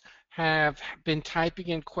folks have been typing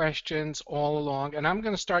in questions all along, and I'm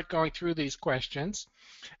going to start going through these questions,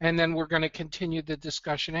 and then we're going to continue the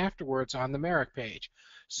discussion afterwards on the Merrick page.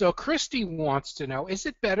 So Christy wants to know, is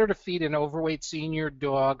it better to feed an overweight senior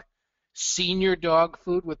dog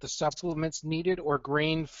food with the supplements needed, or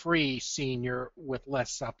grain-free senior with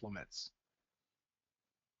less supplements?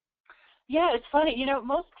 Yeah, it's funny. You know,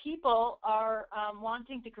 most people are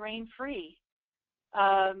wanting the grain-free.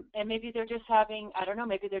 And maybe they're just having, I don't know,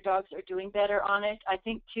 maybe their dogs are doing better on it. I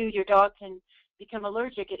think, too, your dog can become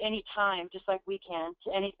allergic at any time, just like we can,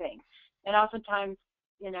 to anything. And oftentimes,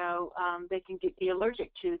 you know, they can be allergic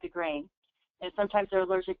to the grain. And sometimes they're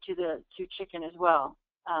allergic to chicken as well.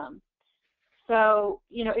 So,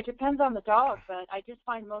 you know, it depends on the dog, but I just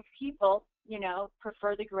find most people, you know,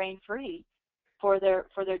 prefer the grain-free for their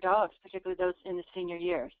dogs, particularly those in the senior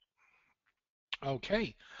years.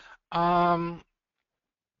 Okay. Our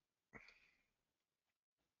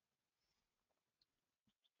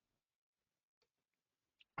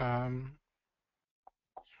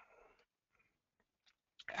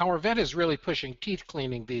vet is really pushing teeth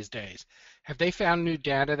cleaning these days. Have they found new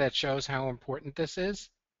data that shows how important this is?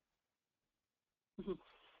 Mm-hmm.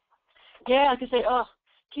 Yeah, like I say,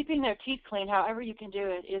 keeping their teeth clean, however you can do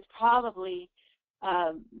it, is probably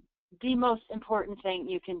the most important thing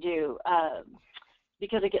you can do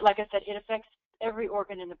because, like I said, it affects every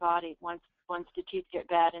organ in the body once the teeth get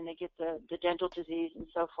bad and they get the dental disease and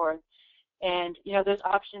so forth. And, you know, there's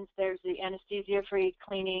options. There's the anesthesia-free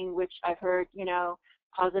cleaning, which I've heard, you know,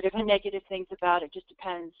 positive and negative things about. It just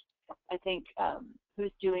depends, I think,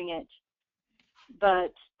 who's doing it.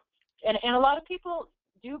 But, and a lot of people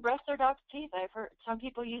do brush their dog's teeth. I've heard some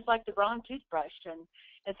people use, like, the Braun toothbrush and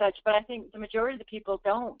such, but I think the majority of the people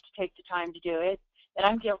don't take the time to do it, and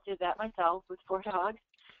I'm guilty of that myself with 4 dogs.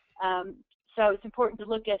 So it's important to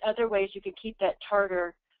look at other ways you can keep that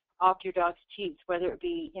tartar off your dog's teeth, whether it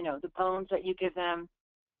be, you know, the bones that you give them,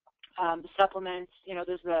 the supplements, you know,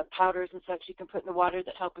 there's the powders and such you can put in the water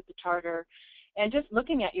that help with the tartar, and just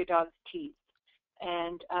looking at your dog's teeth.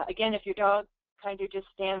 And again, if your dog kind of just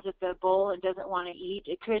stands at the bowl and doesn't want to eat,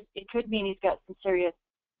 it could mean he's got some serious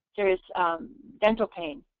dental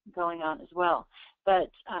pain going on as well.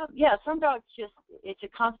 But yeah, some dogs it's a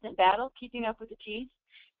constant battle keeping up with the teeth.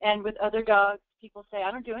 And with other dogs, people say, I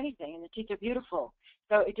don't do anything, and the teeth are beautiful.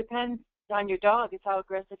 So it depends on your dog. It's how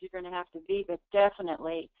aggressive you're going to have to be, but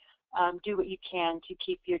definitely do what you can to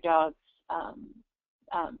keep your dog's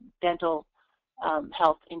dental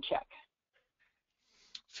health in check.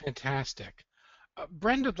 Fantastic.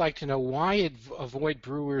 Brenda would like to know why avoid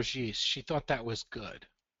brewer's yeast. She thought that was good.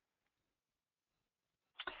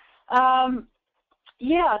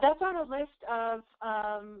 Yeah, that's on a list of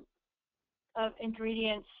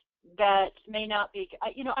ingredients that may not be.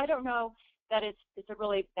 I don't know that it's a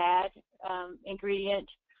really bad ingredient,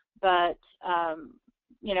 but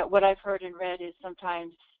what I've heard and read is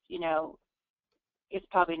sometimes it's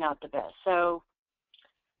probably not the best. So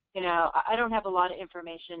I don't have a lot of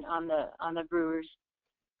information on the brewer's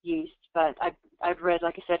yeast, but I've read,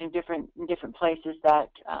 like I said, in different places that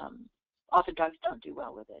often dogs don't do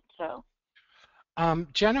well with it. So,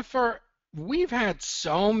 Jennifer, we've had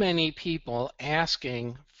so many people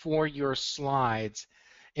asking for your slides.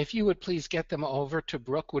 If you would please get them over to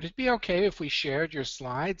Brooke, would it be okay if we shared your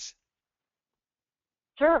slides?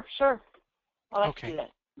 Sure. I'll like to Okay, do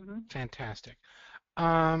that. Mm-hmm. fantastic.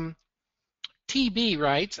 TB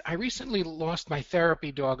writes, I recently lost my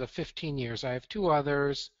therapy dog of 15 years. I have two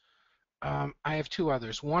others.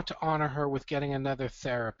 Want to honor her with getting another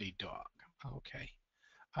therapy dog. Okay.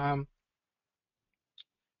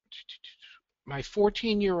 My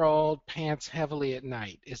 14-year-old pants heavily at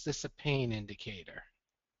night. Is this a pain indicator?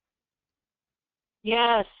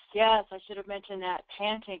 Yes, I should have mentioned that.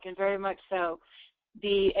 Panting can very much so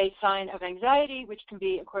be a sign of anxiety, which can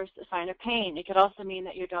be, of course, a sign of pain. It could also mean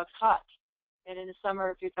that your dog's hot. And in the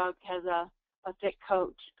summer, if your dog has a thick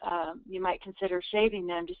coat, you might consider shaving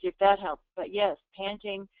them to see if that helps. But yes,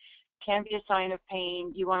 panting can be a sign of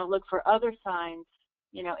pain. You want to look for other signs,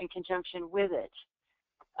 in conjunction with it.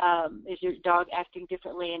 Is your dog acting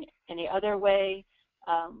differently in any other way?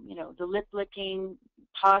 The lip licking,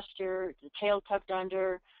 posture, the tail tucked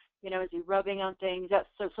under, is he rubbing on things?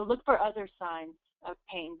 So look for other signs of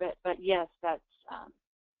pain. But yes, that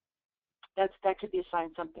could be a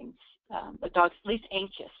sign something's the dog's at least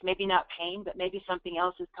anxious. Maybe not pain, but maybe something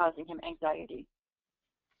else is causing him anxiety.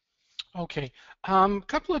 Okay. A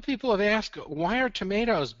couple of people have asked, why are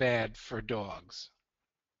tomatoes bad for dogs?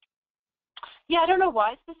 Yeah, I don't know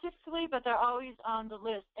why specifically, but they're always on the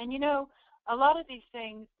list. And a lot of these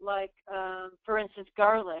things, like for instance,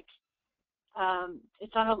 garlic,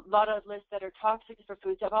 it's on a lot of lists that are toxic for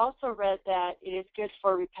foods. I've also read that it is good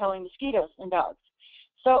for repelling mosquitoes in dogs.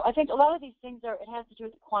 So I think a lot of these things it has to do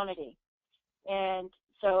with the quantity. And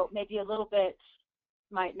so maybe a little bit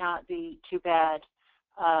might not be too bad,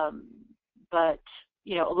 but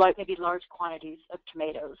like maybe large quantities of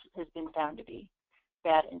tomatoes has been found to be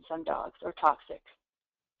bad in some dogs or toxic.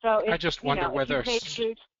 So I just wonder whether.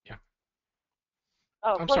 Yeah.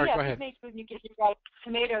 I'm sorry. Go If ahead. he's made food and you give your dog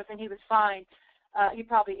tomatoes and he was fine, he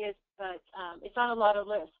probably is. But it's on a lot of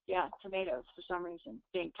lists. Yeah, tomatoes for some reason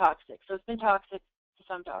being toxic. So it's been toxic to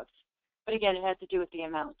some dogs. But again, it has to do with the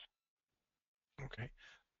amount. Okay.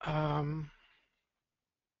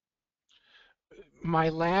 My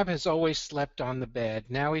lab has always slept on the bed.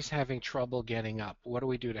 Now he's having trouble getting up. What do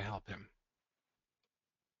we do to help him?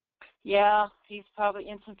 Yeah, he's probably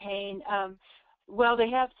in some pain. Well, they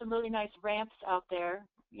have some really nice ramps out there,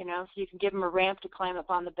 so you can give him a ramp to climb up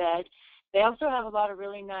on the bed. They also have a lot of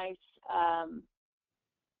really nice,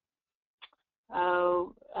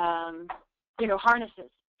 harnesses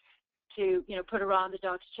to, put around the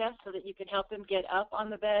dog's chest so that you can help him get up on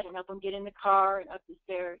the bed and help him get in the car and up the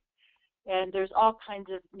stairs. And there's all kinds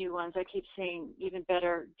of new ones. I keep seeing even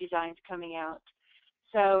better designs coming out.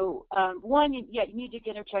 So you need to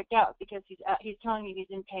get him checked out because he's telling you he's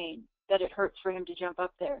in pain, that it hurts for him to jump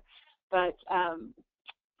up there. But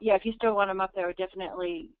if you still want him up there, I would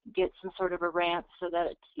definitely get some sort of a ramp so that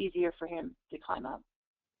it's easier for him to climb up.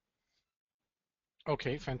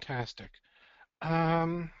 Okay, fantastic.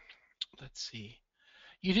 Let's see.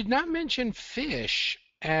 You did not mention fish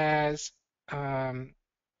as an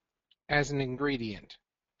ingredient.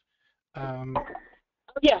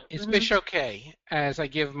 Is fish okay as I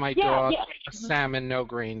give my dog a salmon, no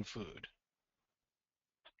grain food?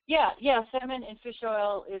 Yeah, salmon and fish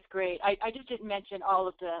oil is great. I just didn't mention all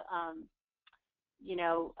of the,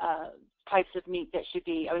 types of meat that should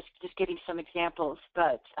be. I was just giving some examples,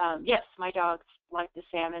 but yes, my dogs like the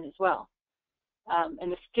salmon as well.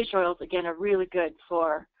 And the fish oils, again, are really good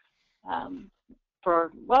they're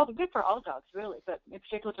good for all dogs, really, but in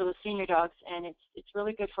particular to the senior dogs, and it's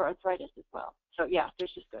really good for arthritis as well. So, yeah,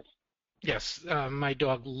 fish is good. Yes, my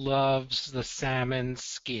dog loves the salmon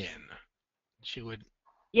skin. She would.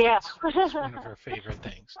 Yeah. It's one of her favorite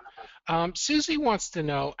things. Susie wants to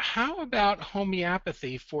know, how about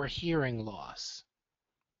homeopathy for hearing loss?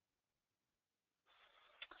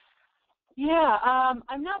 Yeah,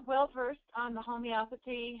 I'm not well versed on the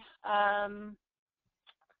homeopathy.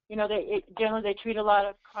 Generally they treat a lot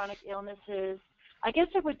of chronic illnesses. I guess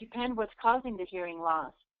it would depend what's causing the hearing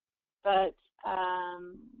loss. But,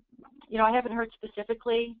 I haven't heard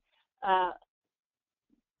specifically. Like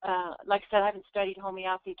I said, I haven't studied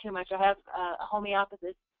homeopathy too much. I have a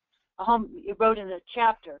homeopathist, he wrote in the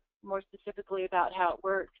chapter more specifically about how it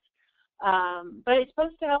works. But it's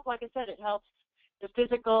supposed to help, like I said, it helps the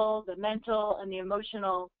physical, the mental, and the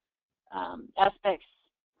emotional aspects,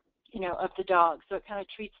 of the dog. So it kind of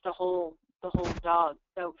treats the whole dog.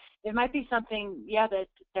 So it might be something,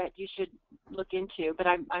 that you should look into. But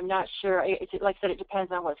I'm not sure. Like I said, it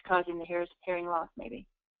depends on what's causing the hearing loss, maybe.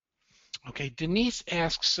 Okay, Denise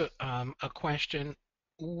asks a question.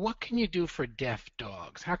 What can you do for deaf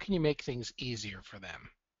dogs? How can you make things easier for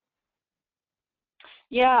them?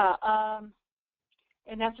 Yeah,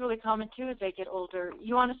 and that's really common too as they get older.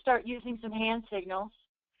 You want to start using some hand signals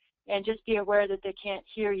and just be aware that they can't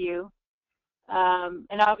hear you. And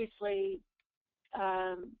obviously,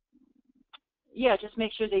 just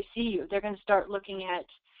make sure they see you. They're going to start looking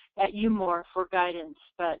at you more for guidance.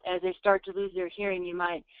 But as they start to lose their hearing, you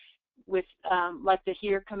might, with like the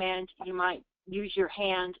here command, you might use your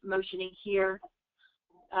hand motioning here.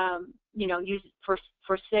 Use it for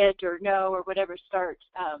sit or no or whatever. Start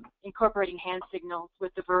incorporating hand signals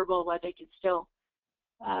with the verbal while they can still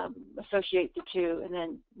associate the two. And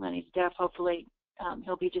then when he's deaf, hopefully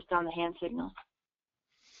he'll be just on the hand signals.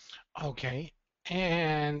 Okay,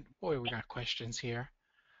 and boy, we got questions here.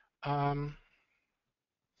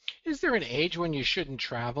 Is there an age when you shouldn't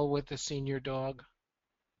travel with a senior dog?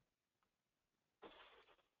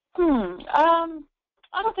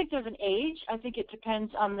 I don't think there's an age. I think it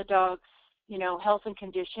depends on the dog's, health and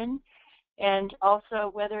condition, and also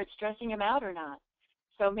whether it's stressing him out or not.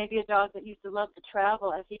 So maybe a dog that used to love to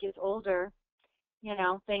travel, as he gets older,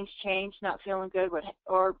 things change, not feeling good,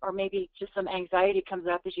 or maybe just some anxiety comes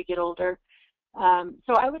up as you get older.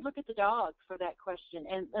 So I would look at the dog for that question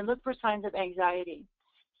and look for signs of anxiety.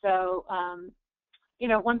 So,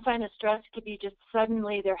 one sign of stress could be just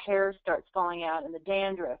suddenly their hair starts falling out and the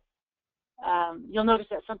dandruff. You'll notice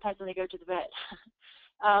that sometimes when they go to the vet.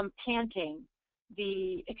 Panting,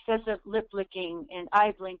 the excessive lip licking and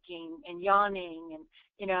eye blinking and yawning. And,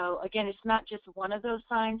 again, it's not just one of those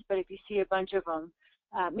signs, but if you see a bunch of them,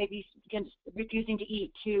 maybe refusing to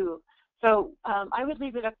eat too. So I would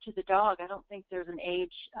leave it up to the dog. I don't think there's an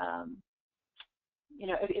age.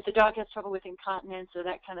 If the dog has trouble with incontinence or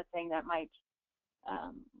that kind of thing, that might,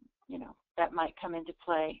 that might come into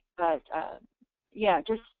play. But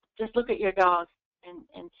just look at your dog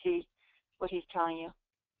and see what he's telling you.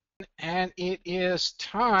 And it is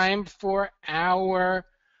time for our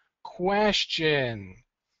question.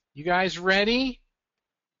 You guys ready?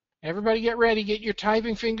 Everybody get ready. Get your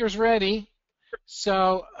typing fingers ready.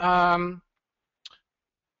 So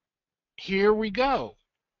here we go.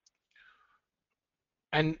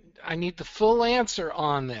 And I need the full answer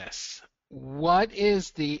on this. What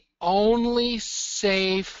is the only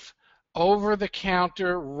safe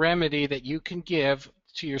over-the-counter remedy that you can give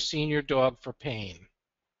to your senior dog for pain?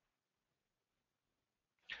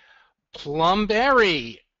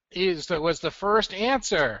 Plumberry was the first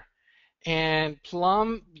answer. And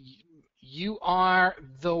Plum, you are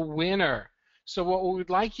the winner. So what we would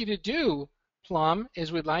like you to do, Plum,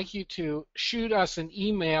 is we'd like you to shoot us an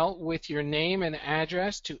email with your name and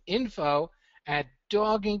address to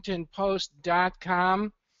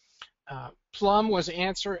info@dogingtonpost.com. Plum was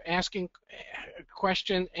answering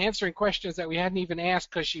questions that we hadn't even asked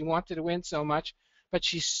because she wanted to win so much, but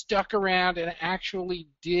she stuck around and actually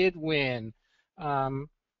did win.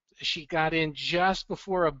 She got in just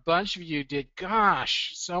before a bunch of you did.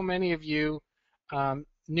 Gosh, so many of you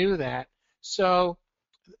knew that. So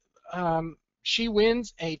she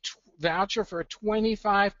wins a voucher for a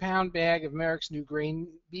 25-pound bag of Merrick's new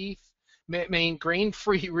Maine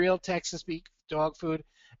grain-free real Texas beef dog food.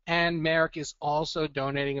 And Merrick is also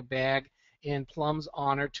donating a bag in Plum's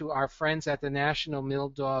honor to our friends at the National Mill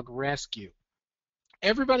Dog Rescue.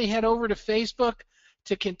 Everybody head over to Facebook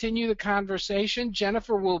to continue the conversation.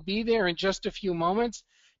 Jennifer will be there in just a few moments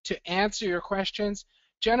to answer your questions.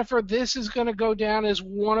 Jennifer, this is going to go down as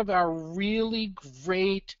one of our really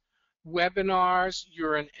great webinars.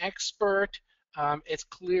 You're an expert. It's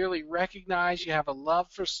clearly recognized. You have a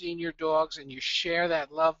love for senior dogs, and you share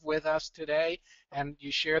that love with us today, and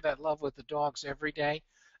you share that love with the dogs every day.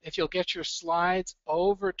 If you'll get your slides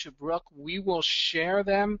over to Brooke, we will share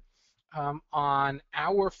them on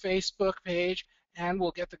our Facebook page, and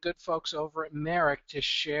we'll get the good folks over at Merrick to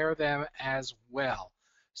share them as well.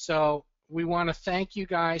 So We want to thank you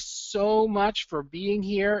guys so much for being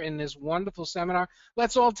here in this wonderful seminar.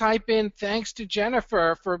 Let's all type in thanks to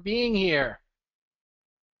Jennifer for being here.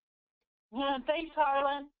 Thanks,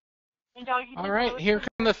 Harlan. And All right, here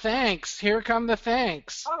come the thanks. Here come the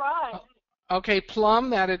thanks. All right. Okay,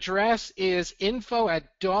 Plum, that address is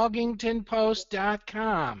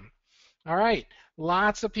info@dogingtonpost.com. All right,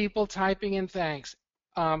 lots of people typing in thanks.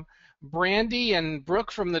 Brandy and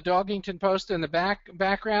Brooke from the Dogington Post in the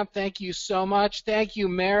background, thank you so much. Thank you,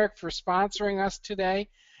 Merrick, for sponsoring us today.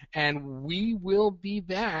 And we will be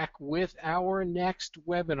back with our next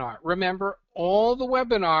webinar. Remember, all the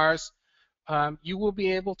webinars you will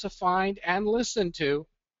be able to find and listen to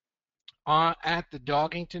at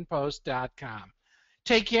thedogingtonpost.com.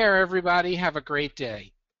 Take care, everybody. Have a great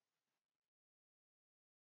day.